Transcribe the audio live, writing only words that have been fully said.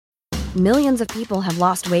Millions of people have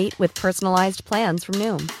lost weight with personalized plans from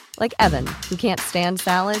Noom. Like Evan, who can't stand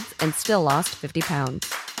salads and still lost 50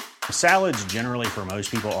 pounds. Salads generally for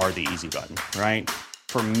most people are the easy button, right?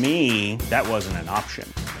 For me, that wasn't an option.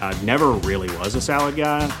 I never really was a salad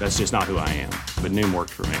guy. That's just not who I am. But Noom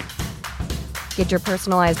worked for me. Get your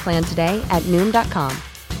personalized plan today at Noom.com.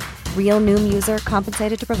 Real Noom user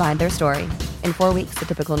compensated to provide their story. In 4 weeks, the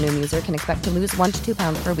typical Noom user can expect to lose 1 to 2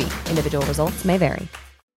 pounds per week. Individual results may vary.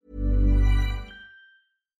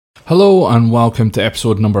 Hello and welcome to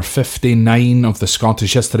episode number 59 of the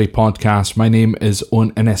Scottish History Podcast. My name is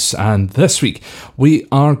Owen Innes, and this week we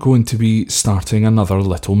are going to be starting another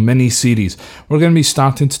little mini-series. We're going to be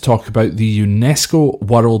starting to talk about the UNESCO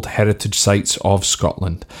World Heritage Sites of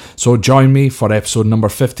Scotland. So join me for episode number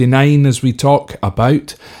 59 as we talk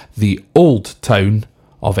about the Old Town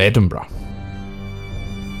of Edinburgh.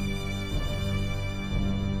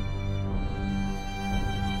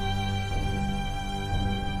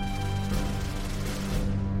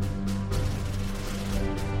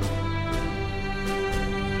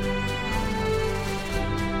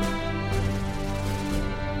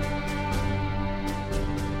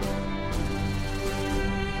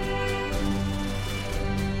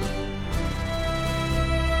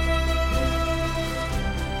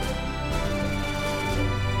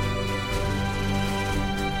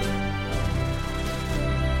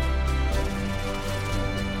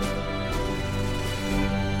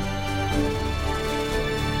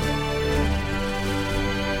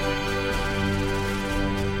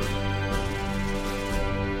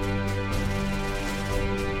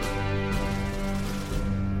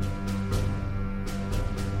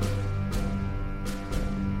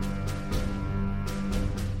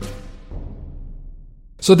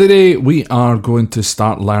 So today we are going to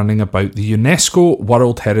start learning about the UNESCO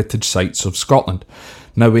World Heritage Sites of Scotland.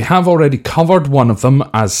 Now we have already covered one of them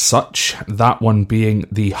as such, that one being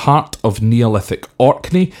the Heart of Neolithic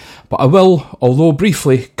Orkney, but I will, although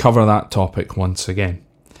briefly, cover that topic once again.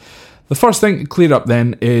 The first thing to clear up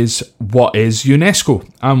then is what is UNESCO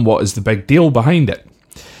and what is the big deal behind it.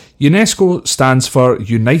 UNESCO stands for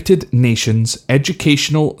United Nations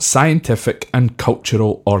Educational, Scientific and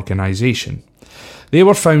Cultural Organisation. They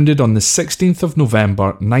were founded on the 16th of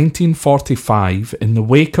November 1945 in the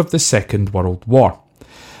wake of the Second World War.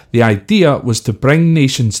 The idea was to bring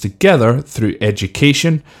nations together through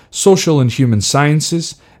education, social and human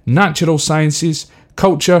sciences, natural sciences,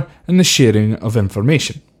 culture and the sharing of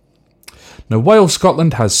information. Now, while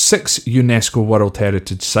Scotland has 6 UNESCO World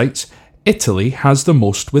Heritage Sites, Italy has the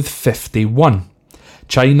most with 51.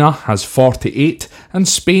 China has 48 and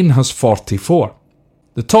Spain has 44.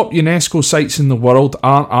 The top UNESCO sites in the world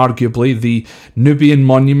are arguably the Nubian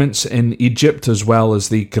monuments in Egypt as well as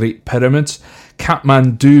the Great Pyramids,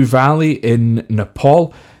 Kathmandu Valley in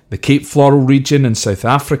Nepal, the Cape Floral region in South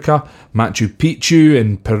Africa, Machu Picchu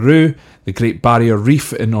in Peru, the Great Barrier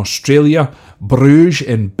Reef in Australia, Bruges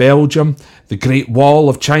in Belgium, the Great Wall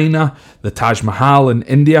of China, the Taj Mahal in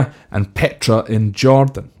India, and Petra in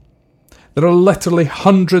Jordan. There are literally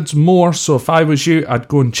hundreds more, so if I was you, I'd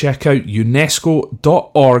go and check out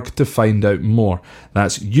unesco.org to find out more.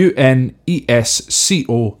 That's unesco.org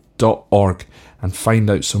and find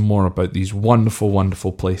out some more about these wonderful,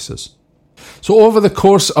 wonderful places. So over the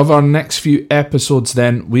course of our next few episodes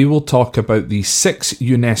then, we will talk about the 6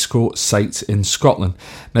 UNESCO sites in Scotland.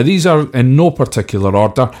 Now these are in no particular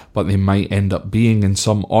order, but they might end up being in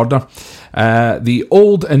some order. The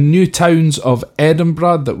old and new towns of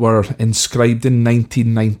Edinburgh that were inscribed in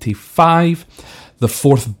 1995. The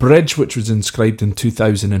Forth Bridge, which was inscribed in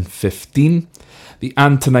 2015. The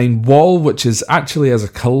Antonine Wall, which is actually as a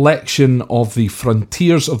collection of the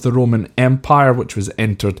frontiers of the Roman Empire, which was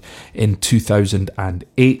entered in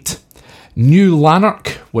 2008. New Lanark,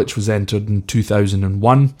 which was entered in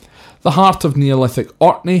 2001. The Heart of Neolithic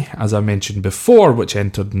Orkney, as I mentioned before, which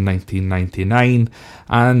entered in 1999.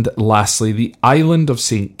 And lastly, the Island of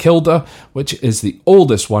St Kilda, which is the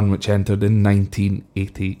oldest one, which entered in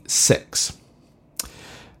 1986.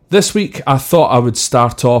 This week, I thought I would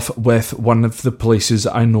start off with one of the places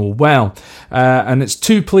I know well, and it's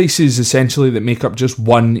 2 places essentially that make up just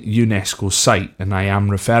one UNESCO site, and I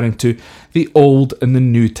am referring to the old and the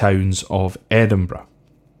new towns of Edinburgh.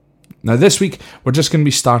 Now this week, we're just going to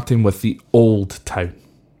be starting with the old town.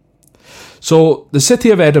 So, the city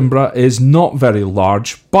of Edinburgh is not very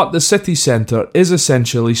large, but the city centre is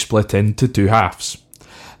essentially split into 2 halves.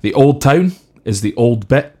 The old town is the old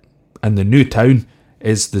bit, and the new town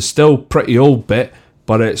is the still pretty old bit,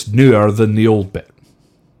 but it's newer than the old bit.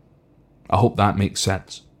 I hope that makes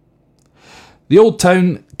sense. The old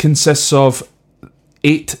town consists of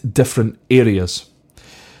 8 different areas.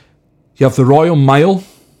 You have the Royal Mile,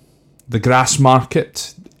 the Grass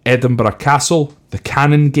Market, Edinburgh Castle, the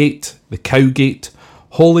Canongate, the Cowgate,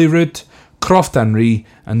 Holyrood, Croft and Ree,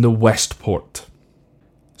 and the Westport.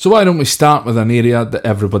 So why don't we start with an area that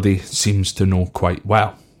everybody seems to know quite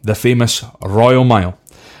well, the famous Royal Mile,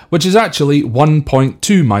 which is actually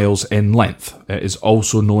 1.2 miles in length. It is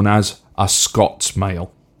also known as a Scots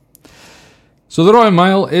Mile. So the Royal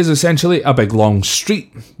Mile is essentially a big long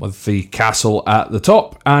street with the castle at the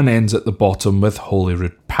top and ends at the bottom with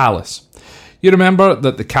Holyrood Palace. You remember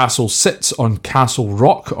that the castle sits on Castle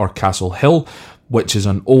Rock or Castle Hill, which is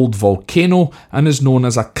an old volcano and is known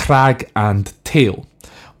as a crag and tail.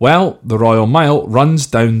 Well, the Royal Mile runs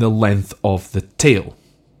down the length of the tail.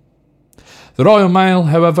 The Royal Mile,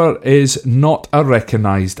 however, is not a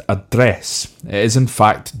recognised address. It is in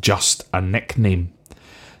fact just a nickname.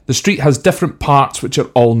 The street has different parts which are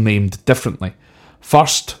all named differently.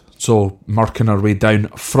 First, so working our way down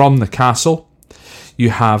from the castle, you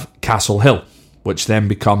have Castle Hill, which then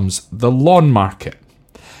becomes the Lawn Market.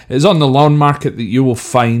 It is on the Lawn Market that you will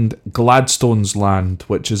find Gladstone's Land,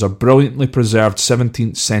 which is a brilliantly preserved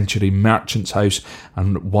 17th century merchant's house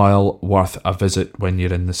and well worth a visit when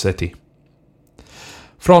you're in the city.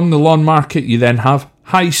 From the Lawn Market you then have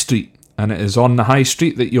High Street, and it is on the High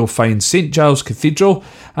Street that you'll find St Giles Cathedral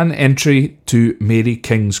and entry to Mary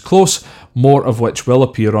King's Close, more of which will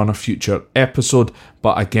appear on a future episode,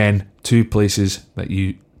 but again, two places that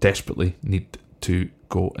you desperately need to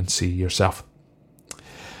go and see yourself.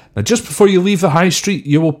 Now, just before you leave the High Street,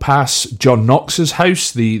 you will pass John Knox's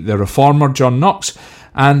house, the reformer John Knox,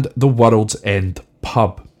 and the World's End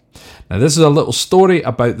pub. Now, this is a little story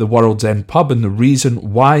about the World's End pub and the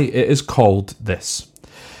reason why it is called this.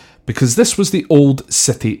 Because this was the old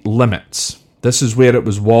city limits. This is where it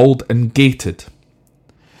was walled and gated.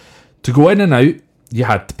 To go in and out, you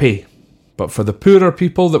had to pay. But for the poorer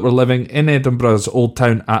people that were living in Edinburgh's old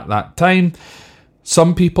town at that time,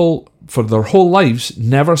 some people for their whole lives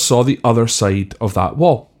never saw the other side of that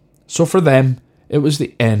wall. So for them, it was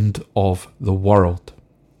the end of the world.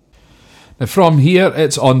 Now from here,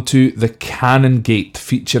 it's on to the Canongate,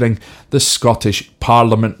 featuring the Scottish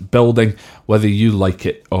Parliament building, whether you like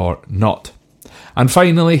it or not. And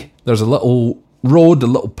finally, there's a little road, a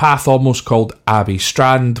little path almost, called Abbey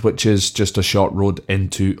Strand, which is just a short road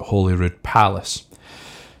into Holyrood Palace.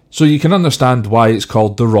 So you can understand why it's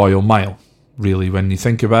called the Royal Mile. Really, when you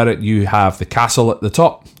think about it, you have the castle at the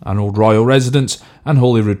top, an old royal residence, and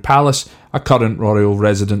Holyrood Palace, a current royal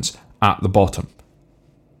residence, at the bottom.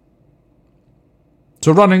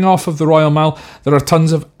 So running off of the Royal Mile, there are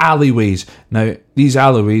tons of alleyways. Now, these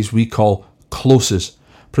alleyways we call closes,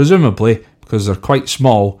 presumably because they're quite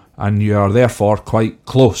small and you are therefore quite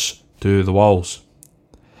close to the walls.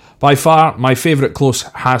 By far, my favourite close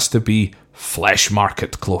has to be Flesh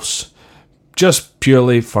Market Close. Just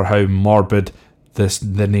purely for how morbid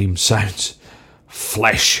the name sounds.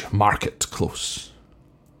 Flesh Market Close.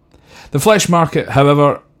 The Flesh Market,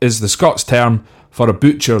 however, is the Scots term for a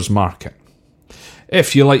butcher's market.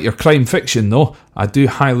 If you like your crime fiction though, I do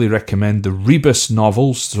highly recommend the Rebus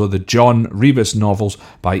novels, so the John Rebus novels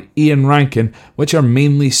by Ian Rankin, which are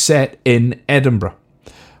mainly set in Edinburgh.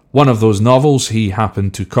 One of those novels he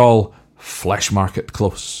happened to call Flesh Market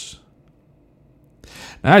Close.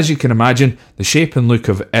 Now, as you can imagine, the shape and look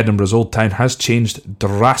of Edinburgh's old town has changed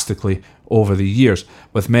drastically over the years,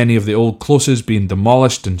 with many of the old closes being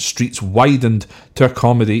demolished and streets widened to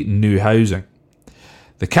accommodate new housing.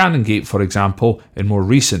 The Canongate, for example, in more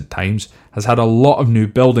recent times, has had a lot of new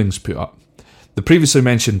buildings put up. The previously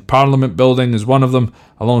mentioned Parliament building is one of them,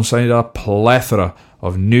 alongside a plethora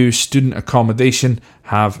of new student accommodation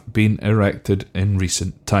have been erected in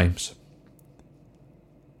recent times.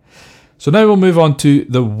 So now we'll move on to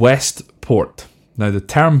the Westport. Now the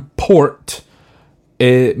term port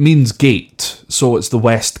means gate, so it's the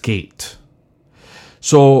West Gate.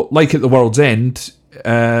 So like at the World's End,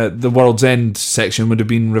 the World's End section would have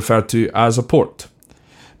been referred to as a port.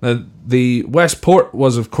 Now, the Westport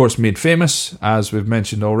was of course made famous, as we've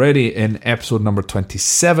mentioned already, in episode number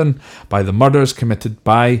 27 by the murders committed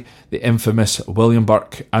by the infamous William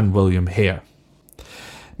Burke and William Hare.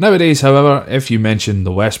 Nowadays, however, if you mention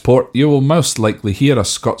the Westport, you will most likely hear a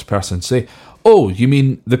Scots person say, "Oh, you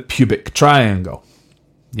mean the pubic triangle?"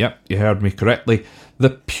 Yep, you heard me correctly, the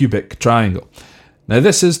pubic triangle. Now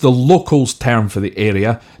this is the locals' term for the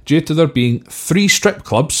area due to there being 3 strip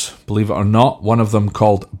clubs, believe it or not, one of them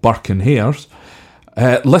called Burke and Hare's,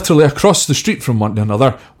 literally across the street from one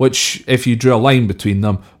another, which if you drew a line between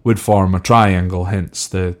them would form a triangle, hence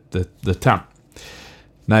the term.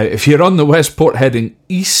 Now, if you're on the Westport heading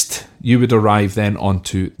east, you would arrive then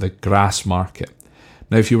onto the Grass Market.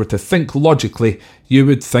 Now, if you were to think logically, you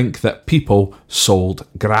would think that people sold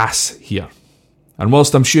grass here. And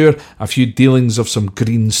whilst I'm sure a few dealings of some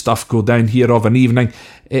green stuff go down here of an evening,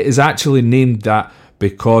 it is actually named that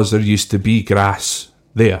because there used to be grass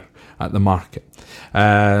there at the market.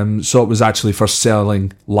 So it was actually for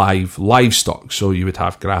selling livestock, so you would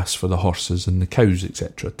have grass for the horses and the cows,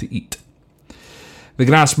 etc. to eat. The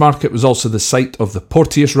grass market was also the site of the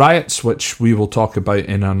Porteous riots, which we will talk about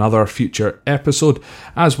in another future episode,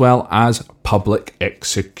 as well as public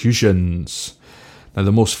executions. Now,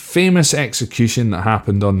 the most famous execution that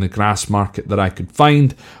happened on the grass market that I could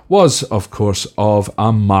find was, of course, of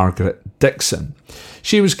a Margaret Dixon.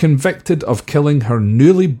 She was convicted of killing her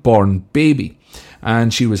newly born baby,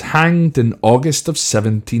 and she was hanged in August of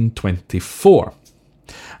 1724.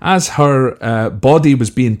 As her body was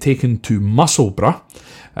being taken to Musselburgh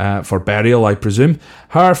for burial, I presume,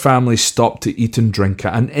 her family stopped to eat and drink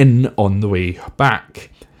at an inn on the way back.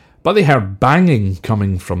 But they heard banging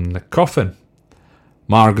coming from the coffin.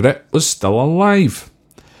 Margaret was still alive.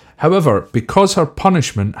 However, because her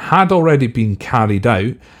punishment had already been carried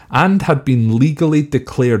out and had been legally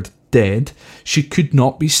declared dead, she could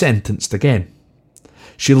not be sentenced again.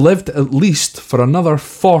 She lived at least for another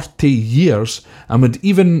 40 years and would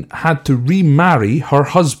even had to remarry her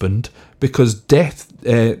husband because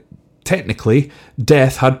technically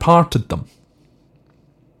death had parted them.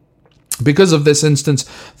 Because of this instance,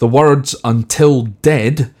 the words "until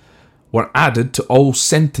dead" were added to all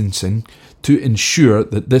sentencing to ensure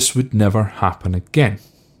that this would never happen again.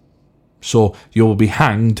 So you will be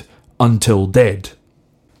hanged until dead.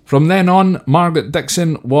 From then on, Margaret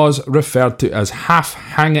Dixon was referred to as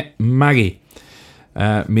Half-Hangit Maggie,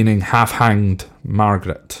 meaning half-hanged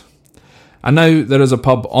Margaret. And now there is a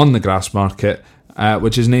pub on the grass market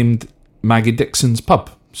which is named Maggie Dixon's Pub.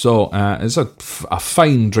 So it's a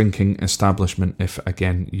fine drinking establishment if,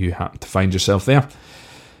 again, you happen to find yourself there.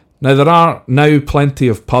 Now, there are now plenty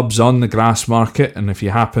of pubs on the grass market, and if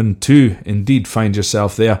you happen to indeed find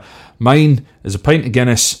yourself there, mine is a pint of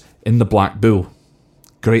Guinness in the Black Bull.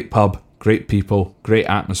 Great pub, great people, great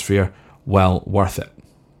atmosphere, well worth it.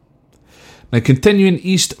 Now, continuing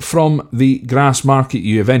east from the grass market,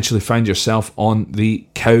 you eventually find yourself on the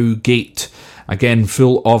Cow Gate. Again,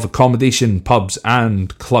 full of accommodation, pubs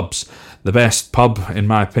and clubs. The best pub, in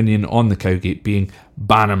my opinion, on the Cowgate being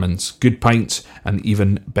Bannerman's. Good pints and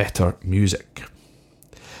even better music.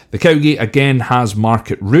 The Cowgate again has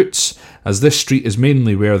market roots, as this street is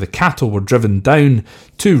mainly where the cattle were driven down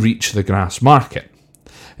to reach the grass market.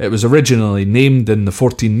 It was originally named in the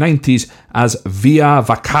 1490s as Via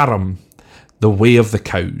Vacarum, the Way of the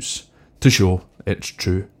Cows, to show its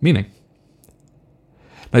true meaning.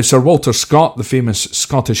 Now, Sir Walter Scott, the famous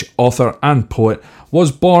Scottish author and poet,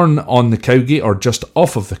 was born on the Cowgate, or just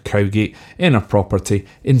off of the Cowgate, in a property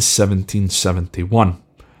in 1771.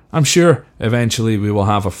 I'm sure eventually we will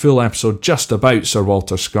have a full episode just about Sir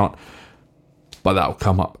Walter Scott, but that'll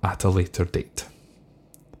come up at a later date.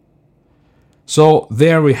 So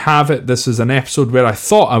there we have it. This is an episode where I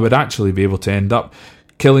thought I would actually be able to end up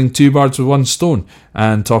killing two birds with one stone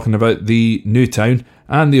and talking about the new town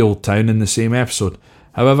and the old town in the same episode.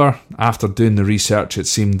 However, after doing the research, it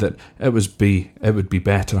seemed that it would be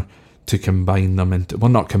better to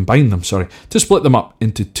to split them up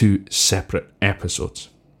into two separate episodes.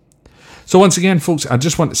 So once again, folks, I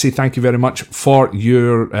just want to say thank you very much for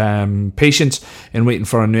your patience in waiting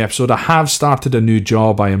for a new episode. I have started a new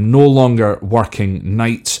job. I am no longer working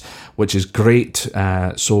nights, which is great.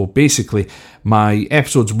 So basically, my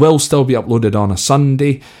episodes will still be uploaded on a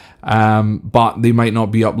Sunday, but they might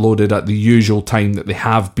not be uploaded at the usual time that they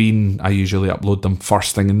have been. I usually upload them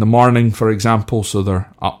first thing in the morning, for example, so they're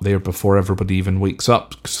up there before everybody even wakes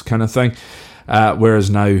up, kind of thing. Whereas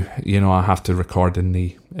now, I have to record in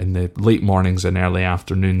the late mornings and early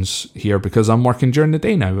afternoons here because I'm working during the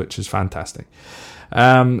day now, which is fantastic.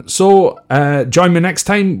 So join me next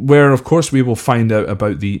time, where of course we will find out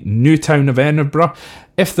about the new town of Edinburgh.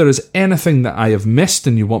 If there is anything that I have missed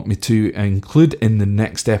and you want me to include in the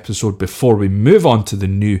next episode before we move on to the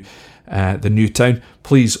new town,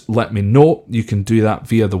 please let me know. You can do that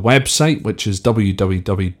via the website, which is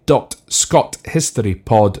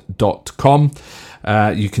www.scotthistorypod.com.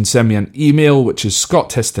 You can send me an email, which is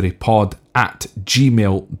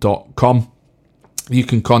scotthistorypod@gmail.com. You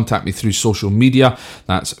can contact me through social media.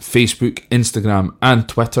 That's Facebook, Instagram and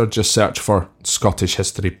Twitter. Just search for Scottish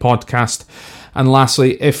History Podcast. And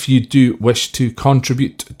lastly, if you do wish to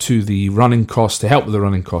contribute to the running costs, to help with the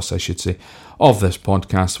running costs, I should say, of this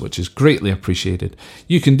podcast, which is greatly appreciated,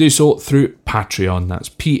 you can do so through Patreon. That's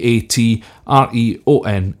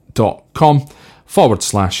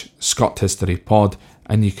patreon.com/Scott History Pod.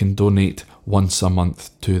 and you can donate once a month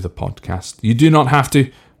to the podcast. You do not have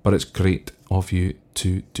to, but it's great of you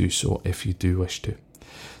to do so if you do wish to.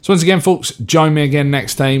 So once again, folks, join me again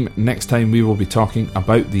next time. Next time we will be talking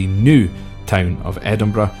about the new town of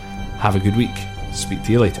Edinburgh. Have a good week. Speak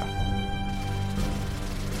to you later.